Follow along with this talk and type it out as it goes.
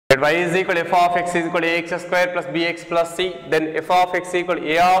y is equal to f of x is equal to ax square plus bx plus c, then f of x equal to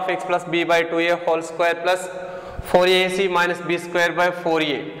a of x plus b by 2a whole square plus 4ac minus b square by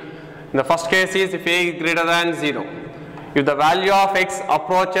 4a. In the first case is if a is greater than 0. If the value of x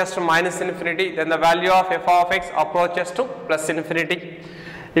approaches to minus infinity, then the value of f of x approaches to plus infinity.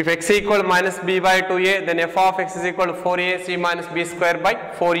 If x equal to minus b by 2a, then f of x is equal to 4ac minus b square by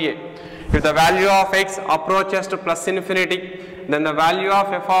 4a. If the value of x approaches to plus infinity, then the value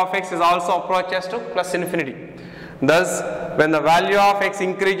of f of x is also approaches to plus infinity. Thus, when the value of x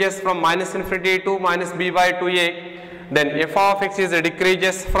increases from minus infinity to minus b by 2a, then f of x is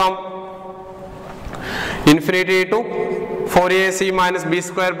decreases from infinity to 4ac minus b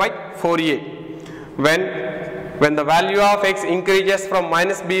square by 4a. When the value of x increases from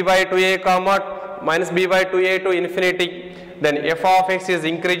minus b by 2a comma minus b by 2a to infinity, then f of x is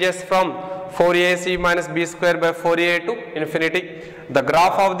increases from 4ac minus b square by 4a to infinity. The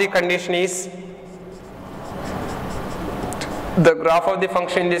graph of the condition is, the graph of the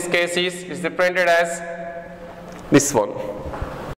function in this case is represented as this one.